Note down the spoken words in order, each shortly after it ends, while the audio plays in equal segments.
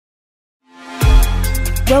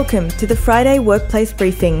Welcome to the Friday Workplace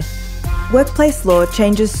Briefing. Workplace law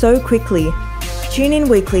changes so quickly. Tune in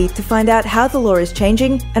weekly to find out how the law is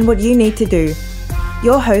changing and what you need to do.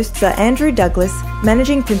 Your hosts are Andrew Douglas,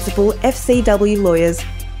 Managing Principal, FCW Lawyers,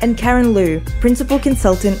 and Karen Liu, Principal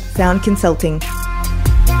Consultant, Found Consulting.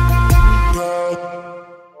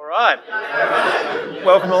 All right.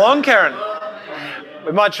 Welcome along, Karen.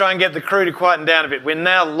 We might try and get the crew to quieten down a bit. We're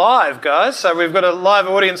now live, guys, so we've got a live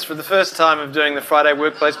audience for the first time of doing the Friday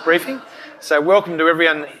Workplace Briefing. So welcome to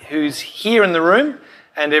everyone who's here in the room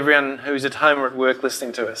and everyone who's at home or at work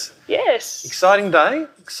listening to us. Yes. Exciting day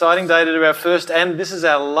to do our first, and this is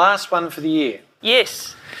our last one for the year.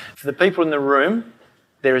 Yes. For the people in the room,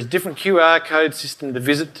 there is a different QR code system to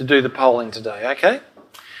visit to do the polling today, okay?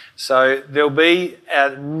 So there'll be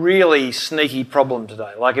a really sneaky problem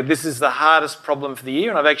today. Like, this is the hardest problem for the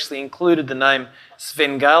year, and I've actually included the name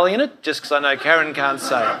Svengali in it, just because I know Karen can't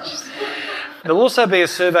say it. There'll also be a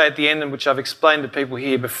survey at the end, in which I've explained to people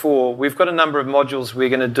here before. We've got a number of modules we're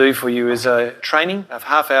going to do for you as a training, a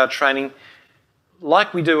half-hour training,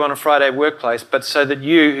 like we do on a Friday workplace, but so that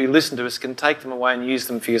you who listen to us can take them away and use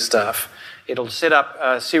them for your staff. It'll set up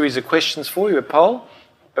a series of questions for you, a poll,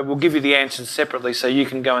 but we'll give you the answers separately so you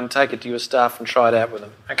can go and take it to your staff and try it out with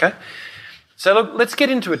them, okay? So look, let's get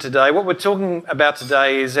into it today. What we're talking about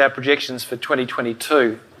today is our projections for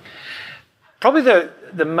 2022. Probably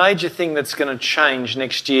the major thing that's going to change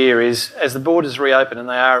next year is, as the borders reopen, and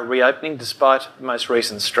they are reopening despite the most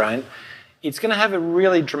recent strain, it's going to have a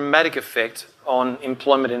really dramatic effect on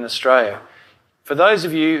employment in Australia. For those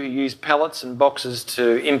of you who use pallets and boxes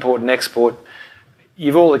to import and export,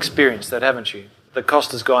 you've all experienced that, haven't you? The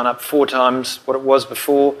cost has gone up 4 times what it was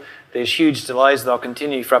before. There's huge delays. They'll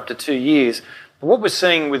continue for up to 2 years. But what we're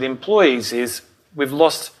seeing with employees is we've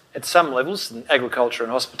lost, at some levels, in agriculture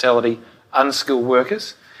and hospitality, unskilled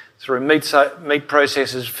workers. Through meat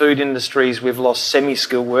processors, food industries, we've lost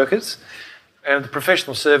semi-skilled workers. And at the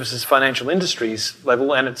professional services, financial industries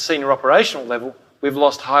level, and at senior operational level, we've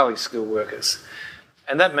lost highly skilled workers.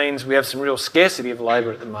 And that means we have some real scarcity of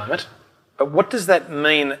labour at the moment. But what does that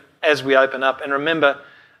mean as we open up? And remember,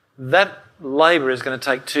 that labour is going to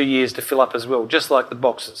take 2 years to fill up as well, just like the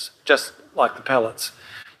boxes, just like the pallets.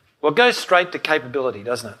 Well, it goes straight to capability,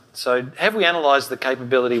 doesn't it? So have we analysed the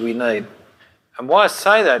capability we need? And why I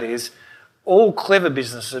say that is all clever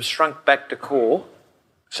businesses have shrunk back to core,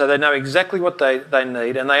 so they know exactly what they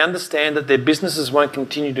need, and they understand that their businesses won't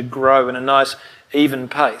continue to grow in a nice, even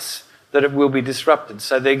pace, that it will be disrupted.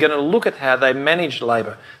 So they're going to look at how they manage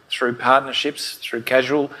labour through partnerships, through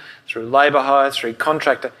casual, through labour hire, through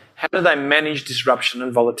contractor. How do they manage disruption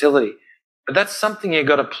and volatility? But that's something you've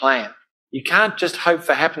got to plan. You can't just hope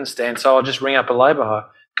for happenstance, I'll just ring up a labour hire,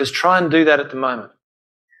 because try and do that at the moment.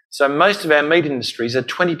 So most of our meat industries are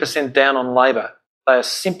 20% down on labour. They are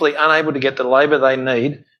simply unable to get the labour they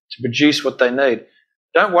need to produce what they need.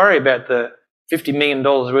 Don't worry about the $50 million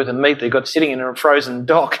worth of meat they've got sitting in a frozen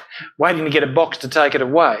dock waiting to get a box to take it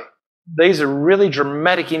away. These are really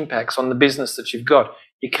dramatic impacts on the business that you've got.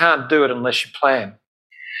 You can't do it unless you plan.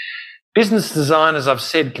 Business design, as I've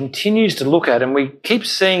said, continues to look at, and we keep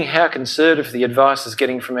seeing how conservative the advice is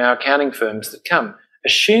getting from our accounting firms that come,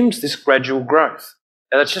 assumes this gradual growth.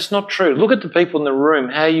 Now, that's just not true. Look at the people in the room,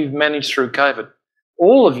 how you've managed through COVID.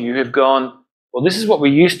 All of you have gone, well, this is what we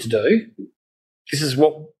used to do. This is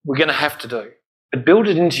what we're going to have to do. But build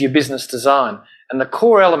it into your business design. And the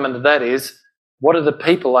core element of that is, what are the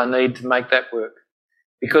people I need to make that work?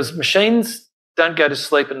 Because machines don't go to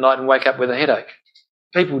sleep at night and wake up with a headache.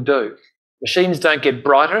 People do. Machines don't get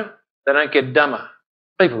brighter. They don't get dumber.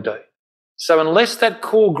 People do. So unless that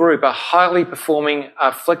core group are highly performing,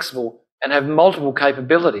 are flexible, and have multiple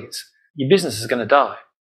capabilities, your business is going to die.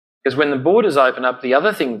 Because when the borders open up, the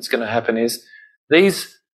other thing that's going to happen is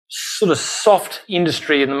these sort of soft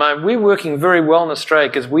industry in the moment, we're working very well in Australia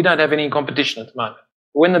because we don't have any competition at the moment.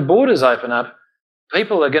 When the borders open up,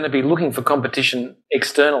 people are going to be looking for competition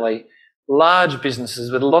externally. Large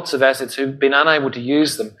businesses with lots of assets who've been unable to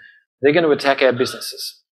use them, they're going to attack our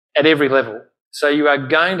businesses at every level. So you are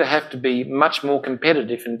going to have to be much more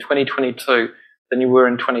competitive in 2022 than you were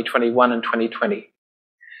in 2021 and 2020.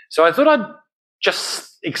 So I thought I'd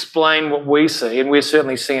just explain what we see, and we're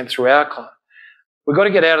certainly seeing it through our client. We've got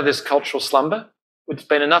to get out of this cultural slumber. It's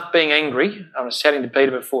been enough being angry. I was chatting to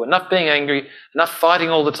Peter before. Enough being angry, enough fighting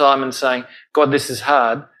all the time and saying, God, this is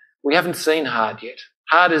hard. We haven't seen hard yet.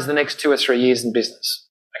 Hard is the next 2 or 3 years in business,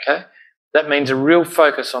 okay? That means a real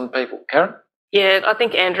focus on people. Karen? Yeah, I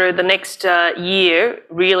think, Andrew, the next year,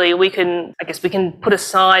 really, we can put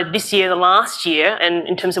aside this year and the last year, and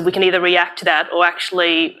in terms of we can either react to that or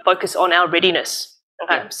actually focus on our readiness.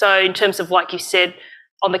 Okay, so in terms of, like you said,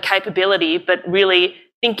 on the capability, but really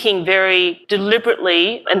thinking very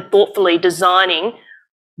deliberately and thoughtfully designing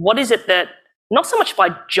what is it that, not so much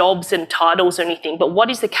by jobs and titles or anything, but what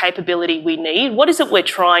is the capability we need? What is it we're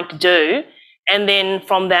trying to do? And then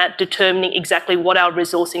from that, determining exactly what our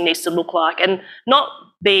resourcing needs to look like, and not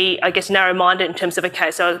be, I guess, narrow-minded in terms of,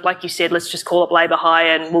 okay, so like you said, let's just call up labour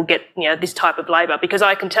hire and we'll get, this type of labour. Because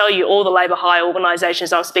I can tell you all the labour hire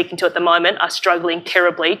organisations I'm speaking to at the moment are struggling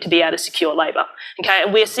terribly to be able to secure labour. Okay,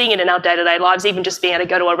 and we're seeing it in our day-to-day lives, even just being able to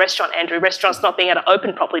go to a restaurant, Andrew. Restaurants not being able to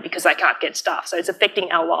open properly because they can't get staff. So it's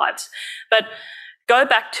affecting our lives. But go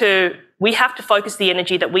back to, we have to focus the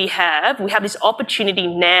energy that we have. We have this opportunity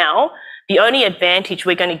now. The only advantage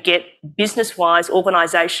we're going to get business-wise,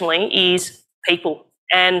 organisationally, is people.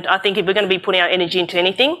 And I think if we're going to be putting our energy into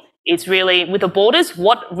anything, it's really with the borders,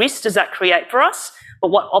 what risk does that create for us?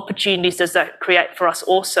 But what opportunities does that create for us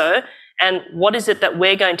also? And what is it that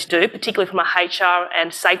we're going to do, particularly from a HR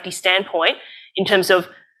and safety standpoint, in terms of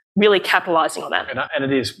really capitalising on that? And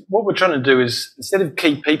it is. What we're trying to do is, instead of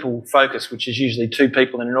key people focus, which is usually 2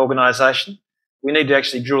 people in an organisation, we need to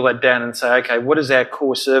actually drill that down and say, okay, what is our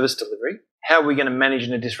core service delivery? How are we going to manage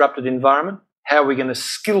in a disrupted environment? How are we going to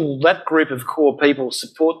skill that group of core people,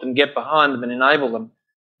 support them, get behind them and enable them?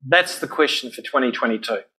 That's the question for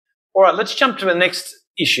 2022. All right, let's jump to the next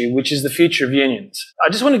issue, which is the future of unions.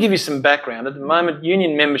 I just want to give you some background. At the moment,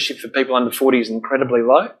 union membership for people under 40 is incredibly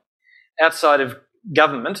low. Outside of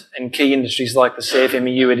government and key industries like the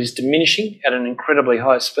CFMEU, it is diminishing at an incredibly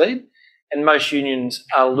high speed, and most unions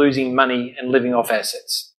are losing money and living off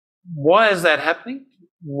assets. Why is that happening?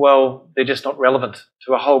 Well, they're just not relevant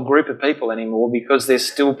to a whole group of people anymore because they're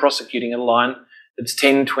still prosecuting a line that's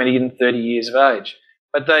 10, 20 and 30 years of age.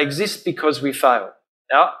 But they exist because we fail.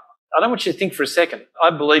 Now, I don't want you to think for a second.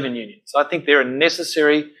 I believe in unions. I think they're a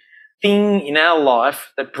necessary thing in our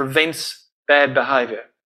life that prevents bad behaviour.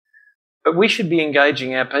 But we should be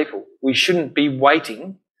engaging our people. We shouldn't be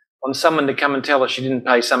waiting on someone to come and tell us you didn't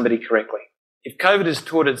pay somebody correctly. If COVID has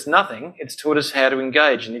taught us nothing, it's taught us how to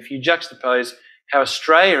engage. And if you juxtapose how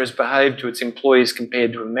Australia has behaved to its employees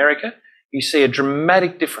compared to America, you see a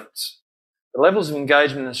dramatic difference. The levels of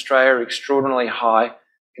engagement in Australia are extraordinarily high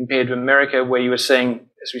compared to America, where you were seeing,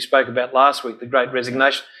 as we spoke about last week, the Great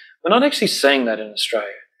Resignation. We're not actually seeing that in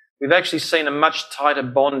Australia. We've actually seen a much tighter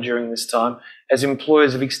bond during this time as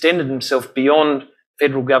employers have extended themselves beyond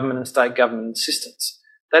federal government and state government assistance.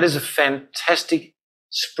 That is a fantastic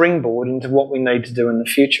springboard into what we need to do in the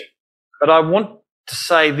future. But I want to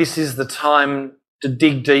say this is the time to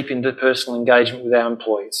dig deep into personal engagement with our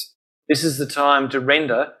employees. This is the time to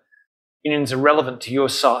render unions irrelevant to your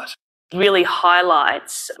site. Really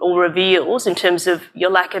highlights or reveals in terms of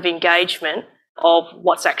your lack of engagement of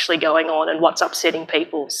what's actually going on and what's upsetting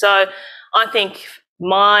people. So I think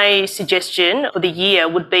my suggestion for the year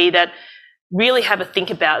would be that really have a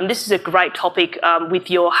think about, and this is a great topic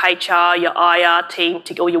with your HR, your IR team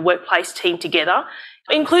or your workplace team together,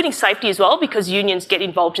 including safety as well, because unions get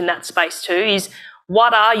involved in that space too, is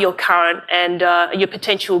what are your current and your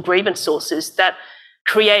potential grievance sources that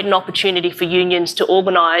create an opportunity for unions to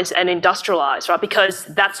organise and industrialise, right? Because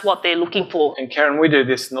that's what they're looking for. And Karen, we do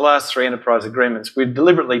this in the last 3 enterprise agreements. We've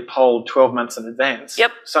deliberately polled 12 months in advance,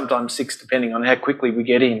 sometimes 6 depending on how quickly we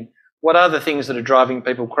get in. What are the things that are driving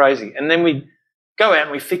people crazy? And then we go out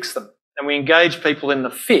and we fix them and we engage people in the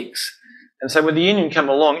fix. And so when the union come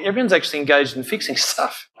along, everyone's actually engaged in fixing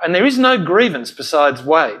stuff. And there is no grievance besides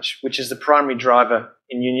wage, which is the primary driver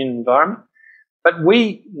in union environment. But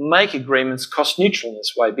we make agreements cost neutral in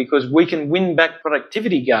this way because we can win back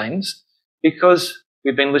productivity gains because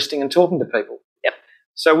we've been listening and talking to people.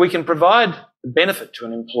 So we can provide the benefit to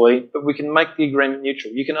an employee, but we can make the agreement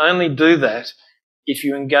neutral. You can only do that if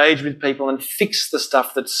you engage with people and fix the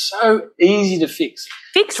stuff that's so easy to fix.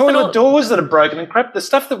 Toilet doors that are broken and crap, the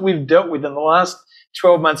stuff that we've dealt with in the last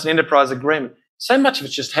 12 months in enterprise agreement, so much of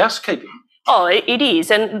it's just housekeeping. Oh, it is.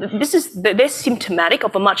 And they're symptomatic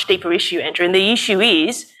of a much deeper issue, Andrew. And the issue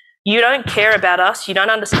is you don't care about us, you don't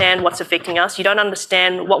understand what's affecting us, you don't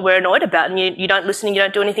understand what we're annoyed about, and you don't listen and you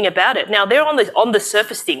don't do anything about it. Now, they're on the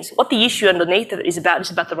surface things. What the issue underneath it is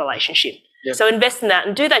about the relationship. Yep. So invest in that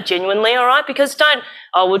and do that genuinely, all right? Because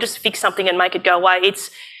we'll just fix something and make it go away.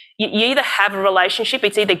 You either have a relationship,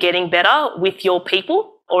 it's either getting better with your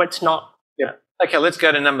people or it's not. Yeah. Okay, let's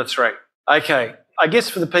go to number 3. Okay, I guess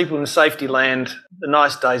for the people in safety land, the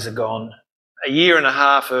nice days are gone. A year and a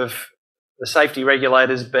half of the safety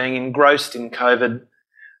regulators being engrossed in COVID,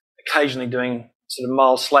 occasionally doing sort of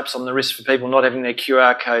mild slaps on the wrist for people not having their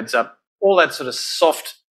QR codes up, all that sort of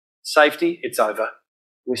soft safety, it's over.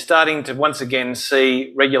 We're starting to once again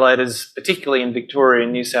see regulators, particularly in Victoria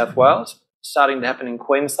and New South Wales, starting to happen in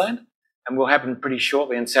Queensland and will happen pretty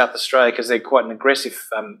shortly in South Australia because they're quite an aggressive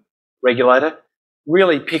regulator,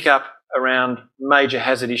 really pick up around major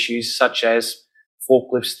hazard issues such as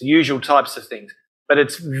forklifts, the usual types of things. But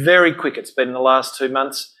it's very quick. It's been in the last 2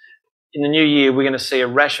 months. In the new year, we're going to see a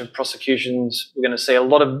rash of prosecutions. We're going to see a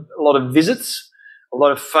lot of visits, a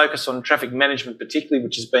lot of focus on traffic management particularly,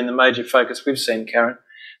 which has been the major focus we've seen, Karen.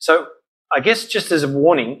 So I guess just as a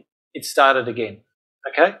warning, it started again,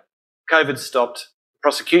 okay? COVID stopped. The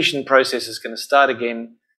prosecution process is going to start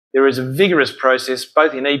again. There is a vigorous process,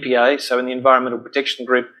 both in EPA, so in the Environmental Protection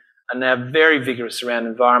Group, are now very vigorous around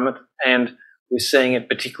environment, and we're seeing it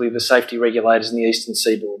particularly the safety regulators in the Eastern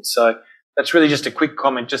Seaboard. So that's really just a quick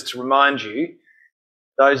comment just to remind you,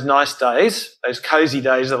 those nice days, those cosy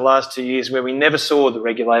days of the last 2 years where we never saw the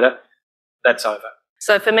regulator, that's over.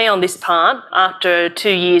 So for me on this part, after 2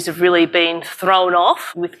 years of really being thrown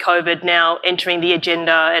off with COVID now entering the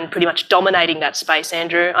agenda and pretty much dominating that space,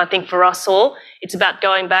 Andrew, I think for us all, it's about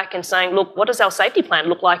going back and saying, look, what does our safety plan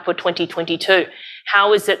look like for 2022?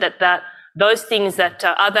 How is it that those things that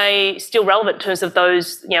are they still relevant in terms of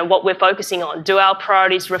those, what we're focusing on? Do our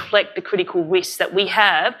priorities reflect the critical risks that we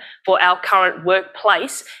have for our current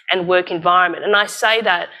workplace and work environment? And I say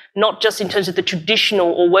that not just in terms of the traditional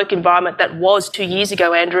or work environment that was 2 years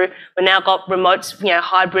ago, Andrew. We've now got remote,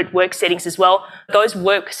 hybrid work settings as well. Those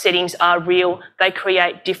work settings are real. They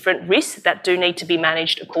create different risks that do need to be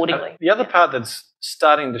managed accordingly. The other part that's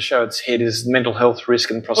starting to show its head is mental health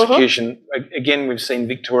risk and prosecution. Again, we've seen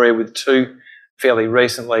Victoria with 2 fairly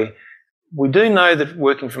recently. We do know that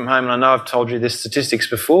working from home, and I know I've told you this statistics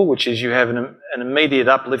before, which is you have an immediate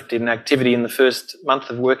uplift in activity in the first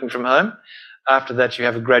month of working from home. After that, you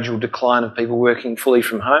have a gradual decline of people working fully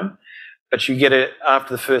from home. But you get,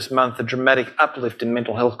 after the first month, a dramatic uplift in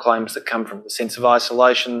mental health claims that come from the sense of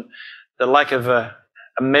isolation, the lack of a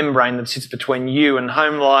membrane that sits between you and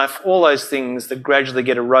home life, all those things that gradually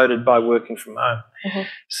get eroded by working from home.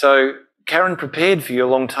 So Karen prepared for you a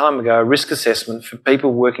long time ago a risk assessment for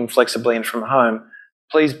people working flexibly and from home.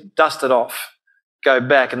 Please dust it off, go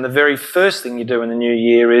back, and the very first thing you do in the new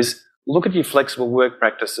year is look at your flexible work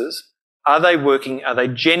practices. Are they working? Are they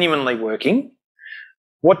genuinely working?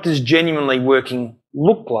 What does genuinely working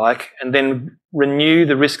look like? And then renew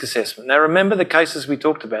the risk assessment. Now remember the cases we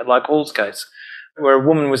talked about, like Hall's case, where a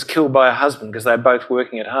woman was killed by her husband because they were both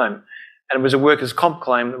working at home. And it was a workers' comp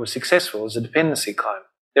claim that was successful as a dependency claim.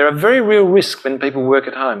 There are very real risks when people work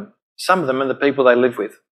at home. Some of them are the people they live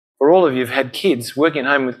with. For all of you who've had kids, working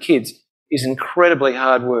at home with kids is incredibly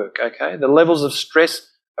hard work, okay? The levels of stress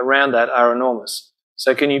around that are enormous.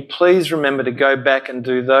 So can you please remember to go back and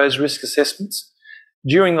do those risk assessments?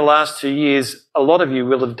 During the last 2 years, a lot of you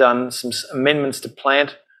will have done some amendments to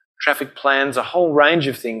plant, traffic plans, a whole range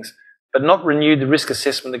of things, but not renewed the risk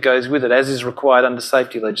assessment that goes with it, as is required under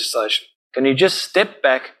safety legislation. Can you just step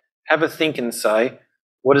back, have a think and say,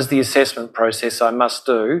 what is the assessment process I must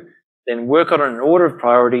do? Then work on it in order of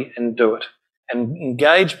priority and do it. And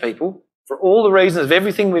engage people, for all the reasons of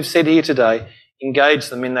everything we've said here today, engage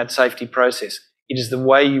them in that safety process. It is the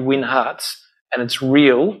way you win hearts, and it's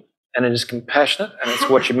real, and it is compassionate, and it's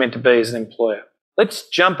what you're meant to be as an employer. Let's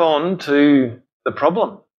jump on to the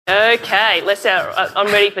problem. Okay, I'm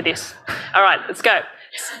ready for this. All right, let's go.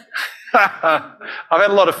 I've had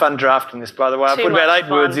a lot of fun drafting this, by the way. I put about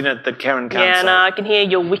 8 words in it that Karen can't say. Yeah, no, I can hear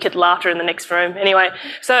your wicked laughter in the next room. Anyway,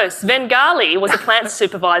 so Svengali was a plant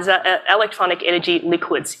supervisor at Electronic Energy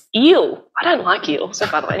Liquids. EEL, I don't like EEL, so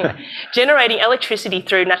by the way, anyway, generating electricity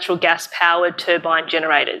through natural gas-powered turbine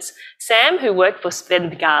generators. Sam, who worked for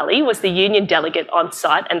Svengali, was the union delegate on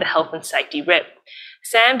site and the health and safety rep.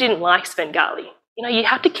 Sam didn't like Svengali. You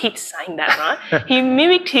have to keep saying that, right? He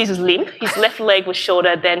mimicked his limp. His left leg was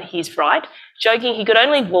shorter than his right, joking he could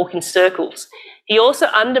only walk in circles. He also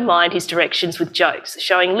undermined his directions with jokes,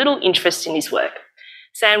 showing little interest in his work.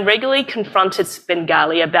 Sam regularly confronted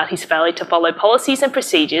Svengali about his failure to follow policies and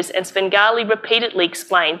procedures, and Svengali repeatedly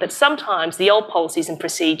explained that sometimes the old policies and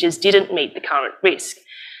procedures didn't meet the current risk.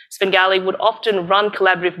 Svengali would often run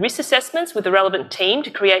collaborative risk assessments with the relevant team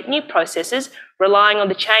to create new processes, relying on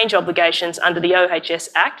the change obligations under the OHS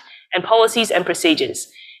Act and policies and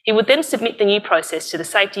procedures. He would then submit the new process to the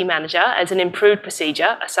safety manager as an improved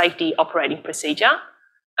procedure, a safety operating procedure.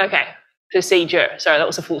 Okay, procedure. Sorry, that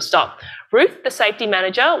was a full stop. Ruth, the safety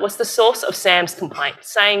manager, was the source of Sam's complaint,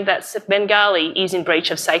 saying that Svengali is in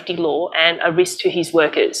breach of safety law and a risk to his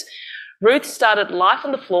workers. Ruth started life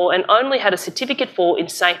on the floor and only had a certificate for in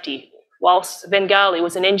safety, whilst Svengali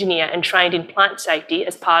was an engineer and trained in plant safety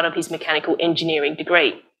as part of his mechanical engineering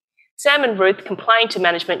degree. Sam and Ruth complained to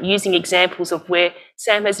management using examples of where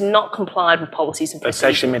Sam has not complied with policies and That's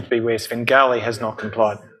procedures. actually meant to be where Svengali has not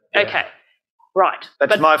complied. Yeah. Okay, right.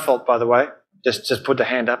 That's my fault, by the way. Just put the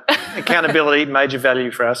hand up. Accountability, major value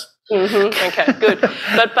for us. Okay, good.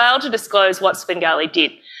 But failed to disclose what Svengali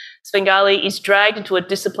did. Svengali is dragged into a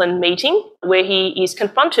discipline meeting where he is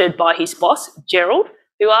confronted by his boss, Gerald,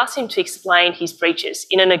 who asks him to explain his breaches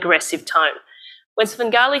in an aggressive tone. When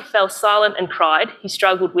Svengali fell silent and cried, he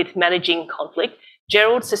struggled with managing conflict.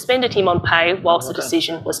 Gerald suspended him on pay whilst the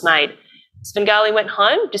decision was made. Svengali went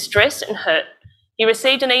home distressed and hurt. He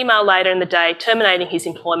received an email later in the day terminating his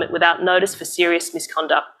employment without notice for serious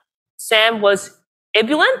misconduct. Sam was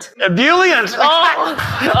ebullient. Ebullient!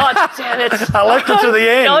 Oh, damn it. I left it to the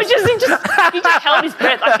end. No, he just held his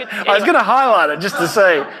breath. I was going to highlight it just to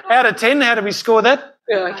see. Out of 10, how did we score that?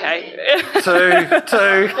 Okay. 2.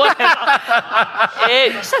 Whatever.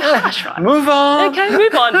 Yeah, so harsh, right? Move on. Okay,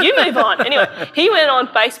 move on. You move on. Anyway, he went on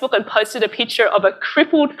Facebook and posted a picture of a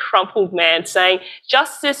crippled, crumpled man saying,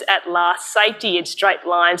 "Justice at last, safety in straight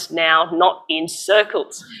lines now, not in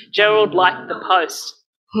circles." Gerald liked the post.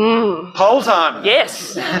 Poll time.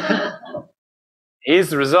 Yes. Here's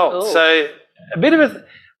the result. Ooh. So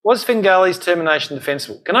was Svengali's termination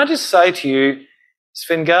defensible? Can I just say to you,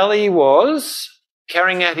 Svengali was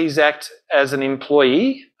carrying out his act as an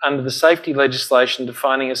employee under the safety legislation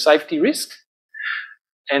defining a safety risk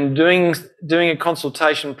and doing a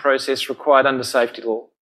consultation process required under safety law.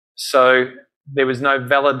 So there was no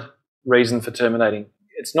valid reason for terminating.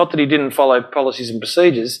 It's not that he didn't follow policies and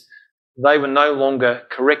procedures. They were no longer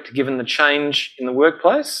correct given the change in the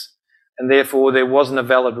workplace, and therefore there wasn't a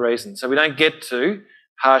valid reason. So we don't get to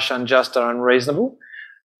harsh, unjust or unreasonable.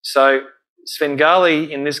 So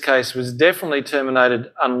Svengali, in this case, was definitely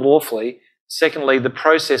terminated unlawfully. Secondly, the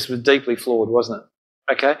process was deeply flawed, wasn't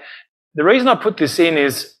it? Okay? The reason I put this in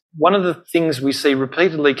is one of the things we see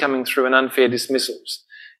repeatedly coming through in unfair dismissals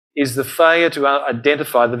is the failure to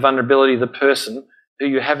identify the vulnerability of the person who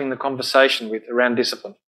you're having the conversation with around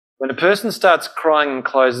discipline. When a person starts crying and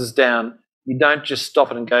closes down, you don't just stop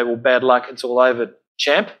it and go, well, bad luck, it's all over,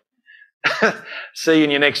 champ. See you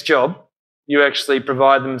in your next job. You actually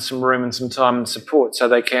provide them some room and some time and support so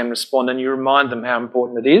they can respond, and you remind them how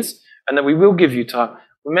important it is and that we will give you time.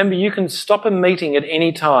 Remember, you can stop a meeting at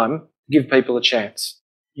any time to give people a chance.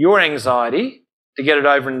 Your anxiety to get it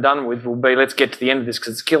over and done with will be, let's get to the end of this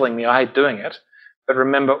because it's killing me, I hate doing it. But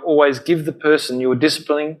remember, always give the person you're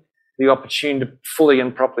disciplining the opportunity to fully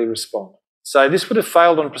and properly respond. So this would have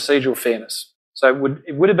failed on procedural fairness. So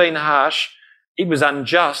it would have been harsh. It was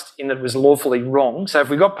unjust in that it was lawfully wrong. So if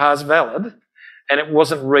we got past valid, and it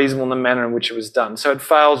wasn't reasonable in the manner in which it was done. So it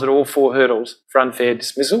fails at all 4 hurdles for unfair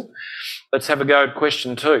dismissal. Let's have a go at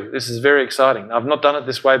question 2. This is very exciting. I've not done it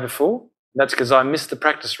this way before. That's because I missed the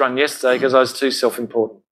practice run yesterday because I was too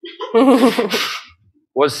self-important.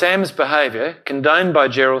 Was Sam's behaviour condoned by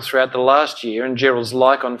Gerald throughout the last year and Gerald's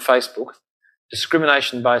like on Facebook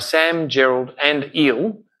discrimination by Sam, Gerald and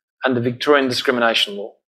Eel under Victorian discrimination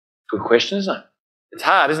law? Good question, isn't it? It's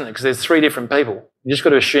hard, isn't it? Because there's 3 different people. You just got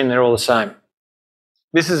to assume they're all the same.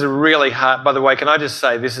 This is a really hard, by the way, can I just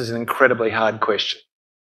say this is an incredibly hard question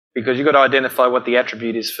because you've got to identify what the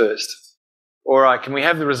attribute is first. All right, can we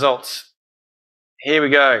have the results? Here we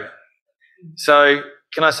go. So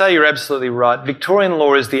can I say you're absolutely right? Victorian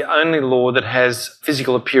law is the only law that has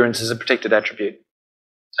physical appearance as a protected attribute.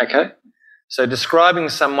 Okay? So describing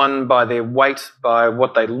someone by their weight, by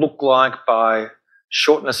what they look like, by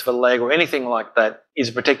shortness of a leg or anything like that is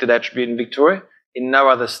a protected attribute in Victoria, in no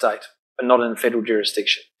other state, but not in federal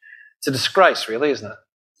jurisdiction. It's a disgrace, really, isn't it?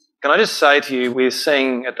 Can I just say to you, we're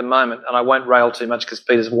seeing at the moment, and I won't rail too much because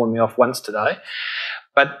Peter's warned me off once today,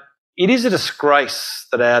 but it is a disgrace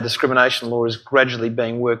that our discrimination law is gradually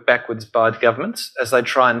being worked backwards by the governments as they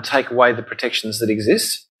try and take away the protections that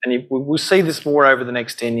exist. And we'll see this more over the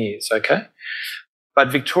next 10 years, okay?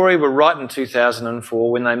 But Victoria were right in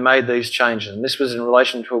 2004 when they made these changes. And this was in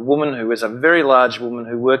relation to a woman who was a very large woman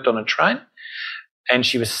who worked on a train. And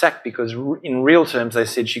she was sacked because in real terms they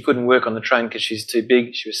said she couldn't work on the train because she's too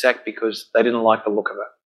big. She was sacked because they didn't like the look of her.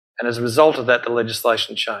 And as a result of that, the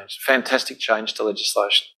legislation changed. Fantastic change to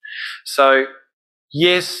legislation. So,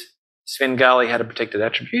 yes, Svengali had a protected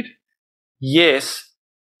attribute. Yes,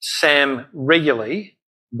 Sam regularly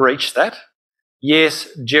breached that. Yes,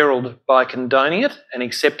 Gerald, by condoning it and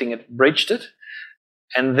accepting it, breached it.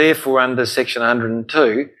 And therefore, under Section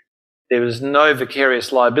 102, there was no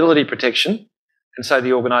vicarious liability protection. And so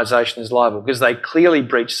the organisation is liable because they clearly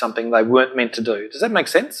breached something they weren't meant to do. Does that make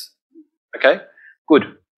sense? Okay, good.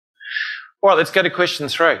 All right, let's go to question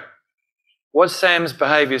 3. Was Sam's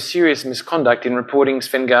behaviour serious misconduct in reporting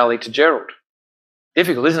Svengali to Gerald?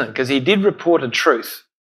 Difficult, isn't it? Because he did report a truth,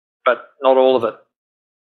 but not all of it.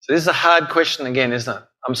 So this is a hard question again, isn't it?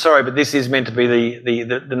 I'm sorry, but this is meant to be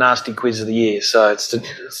the nasty quiz of the year, so it's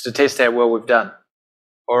to test how well we've done.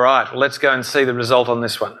 All right, well, let's go and see the result on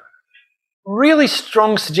this one. Really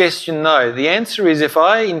strong suggestion, no. The answer is if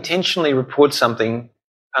I intentionally report something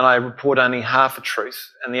and I report only half a truth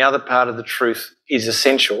and the other part of the truth is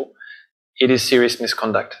essential, it is serious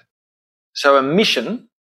misconduct. So omission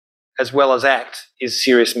as well as act is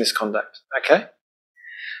serious misconduct, okay?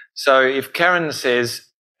 So if Karen says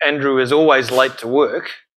Andrew is always late to work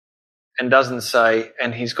and doesn't say,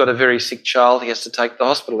 and he's got a very sick child he has to take to the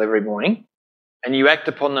hospital every morning, and you act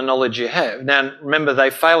upon the knowledge you have. Now, remember, they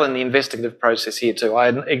fail in the investigative process here too. I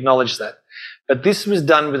acknowledge that. But this was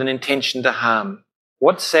done with an intention to harm.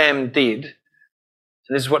 What Sam did,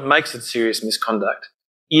 and this is what makes it serious misconduct,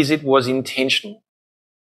 is it was intentional.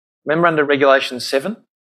 Remember under Regulation 7?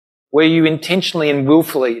 Where you intentionally and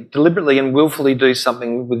willfully, deliberately and willfully do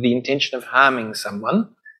something with the intention of harming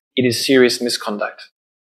someone, it is serious misconduct.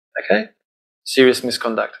 Okay? Serious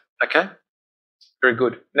misconduct. Okay? Very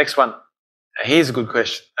good. Next one. Here's a good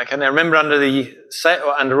question. Okay, now remember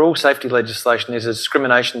under all safety legislation there's a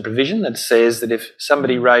discrimination provision that says that if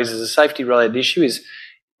somebody raises a safety-related issue, is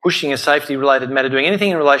pushing a safety-related matter, doing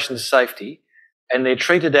anything in relation to safety, and they're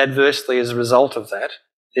treated adversely as a result of that,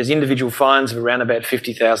 there's individual fines of around about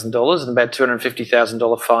 $50,000 and about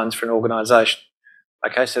 $250,000 fines for an organisation.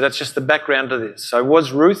 Okay, so that's just the background to this. So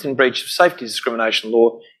was Ruth in breach of safety discrimination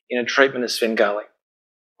law in her treatment of Svengali?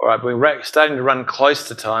 All right, we're starting to run close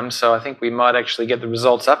to time, so I think we might actually get the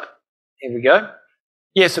results up. Here we go.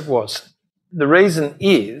 Yes, it was. The reason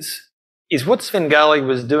is what Svengali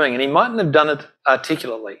was doing, and he mightn't have done it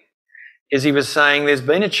articulately, is he was saying there's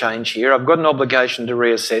been a change here, I've got an obligation to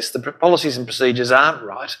reassess, the policies and procedures aren't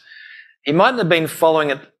right. He mightn't have been following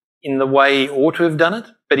it in the way he ought to have done it,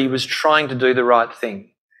 but he was trying to do the right thing.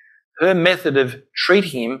 Her method of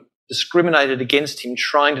treating him discriminated against him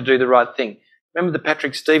trying to do the right thing. Remember the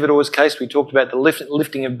Patrick Stevedores case? We talked about the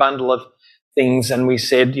lifting a bundle of things and we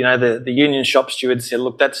said, you know, the union shop steward said,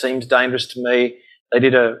 look, that seems dangerous to me. They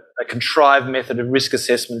did a contrived method of risk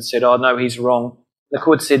assessment, said, oh, no, he's wrong. The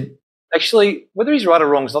court said, actually, whether he's right or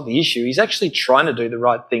wrong is not the issue. He's actually trying to do the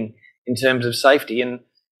right thing in terms of safety, and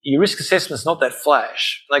your risk assessment's not that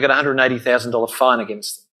flash. They got a $180,000 fine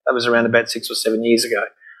against them. That was around about 6 or 7 years ago.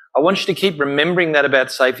 I want you to keep remembering that about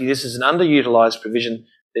safety. This is an underutilised provision.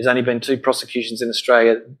 There's only been 2 prosecutions in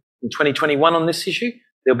Australia in 2021 on this issue.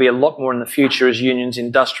 There'll be a lot more in the future as unions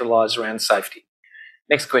industrialise around safety.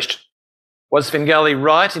 Next question. Was Svengali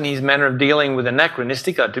right in his manner of dealing with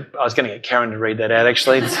anachronistic? I was going to get Karen to read that out,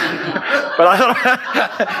 actually.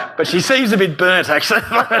 but she seems a bit burnt, actually.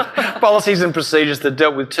 Policies and procedures that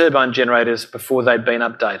dealt with turbine generators before they'd been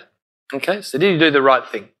updated. Okay, so did he do the right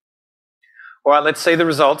thing? All right, let's see the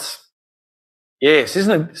results. Yes,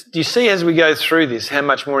 isn't it? Do you see as we go through this how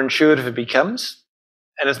much more intuitive it becomes?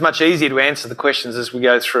 And it's much easier to answer the questions as we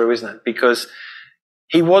go through, isn't it? Because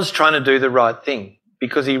he was trying to do the right thing,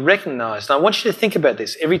 because he recognised, and I want you to think about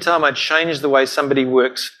this, every time I change the way somebody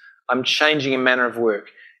works, I'm changing a manner of work.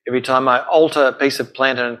 Every time I alter a piece of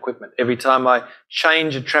plant and equipment, every time I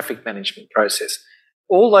change a traffic management process,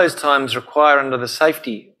 all those times require under the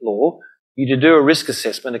safety law you to do a risk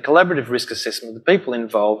assessment, a collaborative risk assessment of the people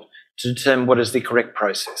involved to determine what is the correct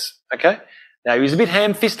process, okay? Now, he was a bit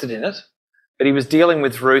ham-fisted in it, but he was dealing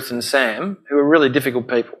with Ruth and Sam, who are really difficult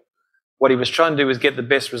people. What he was trying to do was get the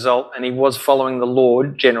best result, and he was following the law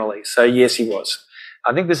generally. So, yes, he was.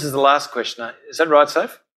 I think this is the last question. Is that right,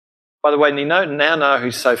 Soph? By the way, you now know who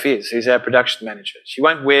Soph is, who's our production manager. She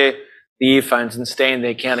won't wear the earphones and stand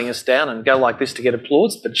there counting us down and go like this to get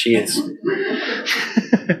applause, but she is.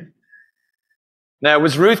 Now,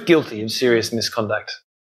 was Ruth guilty of serious misconduct?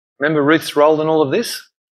 Remember Ruth's role in all of this?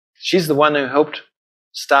 She's the one who helped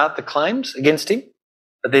start the claims against him.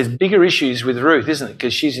 But there's bigger issues with Ruth, isn't it?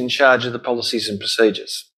 Because she's in charge of the policies and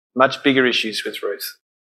procedures. Much bigger issues with Ruth.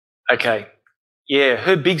 Okay. Yeah,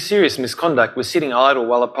 her big serious misconduct was sitting idle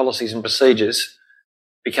while the policies and procedures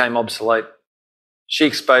became obsolete. She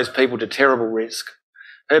exposed people to terrible risk.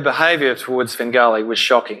 Her behaviour towards Svengali was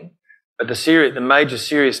shocking, but the major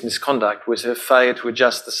serious misconduct was her failure to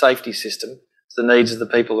adjust the safety system to the needs of the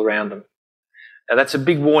people around them. Now, that's a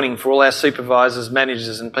big warning for all our supervisors,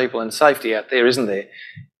 managers and people in safety out there, isn't there?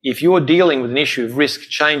 If you're dealing with an issue of risk,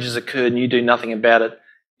 change has occurred and you do nothing about it,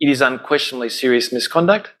 it is unquestionably serious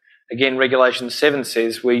misconduct. Again, Regulation 7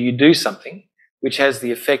 says where you do something which has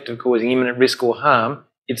the effect of causing imminent risk or harm,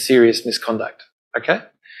 it's serious misconduct. Okay?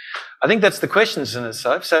 I think that's the questions in it,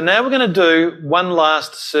 Soph. So now we're going to do one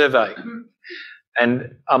last survey.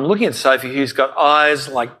 And I'm looking at Sophie, who's got eyes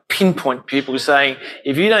like pinpoint pupils, saying,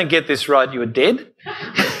 if you don't get this right, you are dead.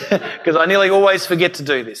 Because I nearly always forget to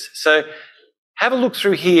do this. So have a look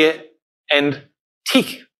through here and tick.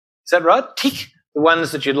 Is that right? Tick the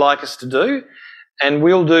ones that you'd like us to do. And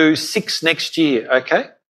we'll do 6 next year, okay?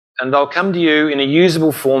 And they'll come to you in a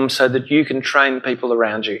usable form so that you can train people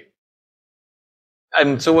around you.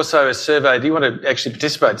 And it's also a survey. Do you want to actually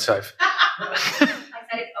participate, Soph?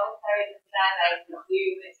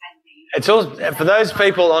 It's all for those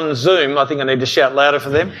people on Zoom. I think I need to shout louder for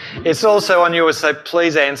them. It's also on yours, so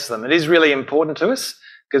please answer them. It is really important to us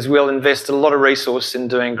because we'll invest a lot of resource in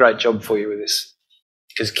doing a great job for you with this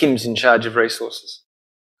because Kim's in charge of resources.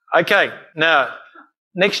 Okay, now,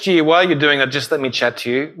 next year, while you're doing that, just let me chat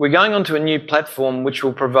to you. We're going onto a new platform which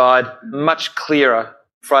will provide much clearer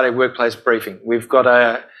Friday Workplace briefing. We've got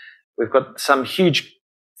some huge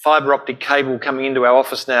fibre optic cable coming into our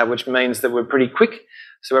office now, which means that we're pretty quick.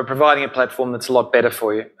 So we're providing a platform that's a lot better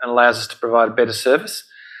for you and allows us to provide a better service.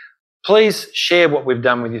 Please share what we've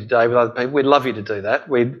done with you today with other people. We'd love you to do that.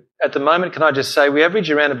 At the moment, can I just say, we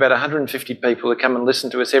average around about 150 people who come and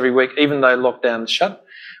listen to us every week, even though lockdown's shut,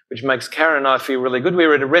 which makes Karen and I feel really good. We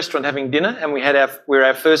were at a restaurant having dinner and we had our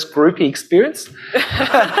first groupie experience.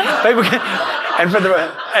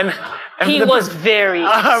 He was very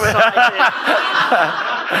excited.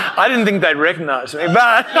 I didn't think they'd recognise me,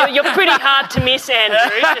 but... You're pretty hard to miss,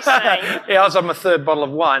 Andrew, just saying. Yeah, I was on my 3rd bottle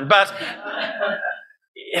of wine, but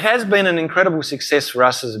it has been an incredible success for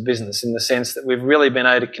us as a business in the sense that we've really been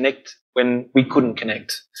able to connect when we couldn't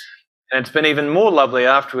connect. And it's been even more lovely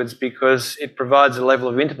afterwards because it provides a level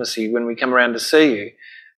of intimacy when we come around to see you,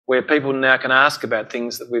 where people now can ask about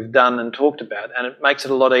things that we've done and talked about, and it makes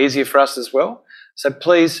it a lot easier for us as well. So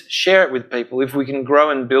please share it with people. If we can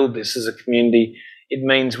grow and build this as a community, it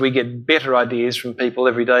means we get better ideas from people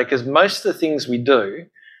every day because most of the things we do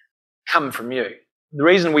come from you. The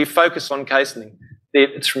reason we focus on Casening,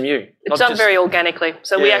 it's from you. It's done very organically.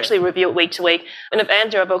 So we actually review it week to week. And if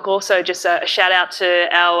Andrew, I've also just a shout out to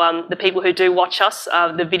our the people who do watch us,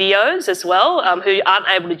 the videos as well, who aren't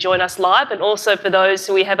able to join us live, and also for those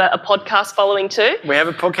who we have a podcast following too. We have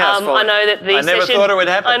a podcast following. I know that I never thought it would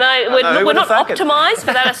happen. I know we're not optimised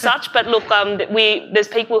for that as such, but look, there's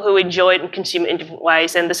people who enjoy it and consume it in different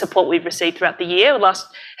ways, and the support we've received throughout the year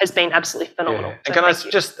has been absolutely phenomenal. Yeah. And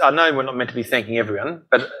I know we're not meant to be thanking everyone,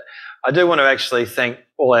 but I do want to actually thank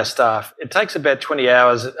all our staff. It takes about 20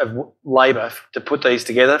 hours of labour to put these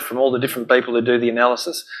together from all the different people who do the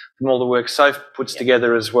analysis, from all the work Soph puts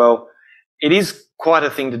together as well. It is quite a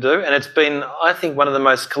thing to do, and it's been, I think, one of the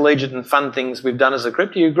most collegiate and fun things we've done as a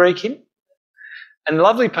group. Do you agree, Kim? And the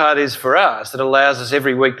lovely part is for us, it allows us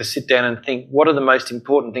every week to sit down and think, what are the most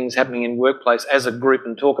important things happening in workplace as a group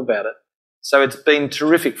and talk about it. So it's been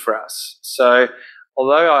terrific for us. So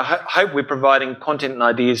although I hope we're providing content and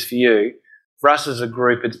ideas for you, for us as a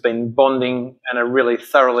group, it's been bonding and a really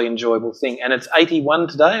thoroughly enjoyable thing. And it's 81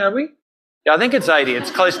 today, are we? Yeah, I think it's 80.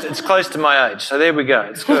 It's close to my age. So there we go.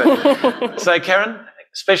 It's good. So, Karen,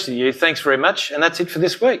 especially you, thanks very much. And that's it for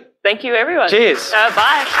this week. Thank you, everyone. Cheers.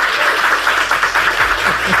 Bye.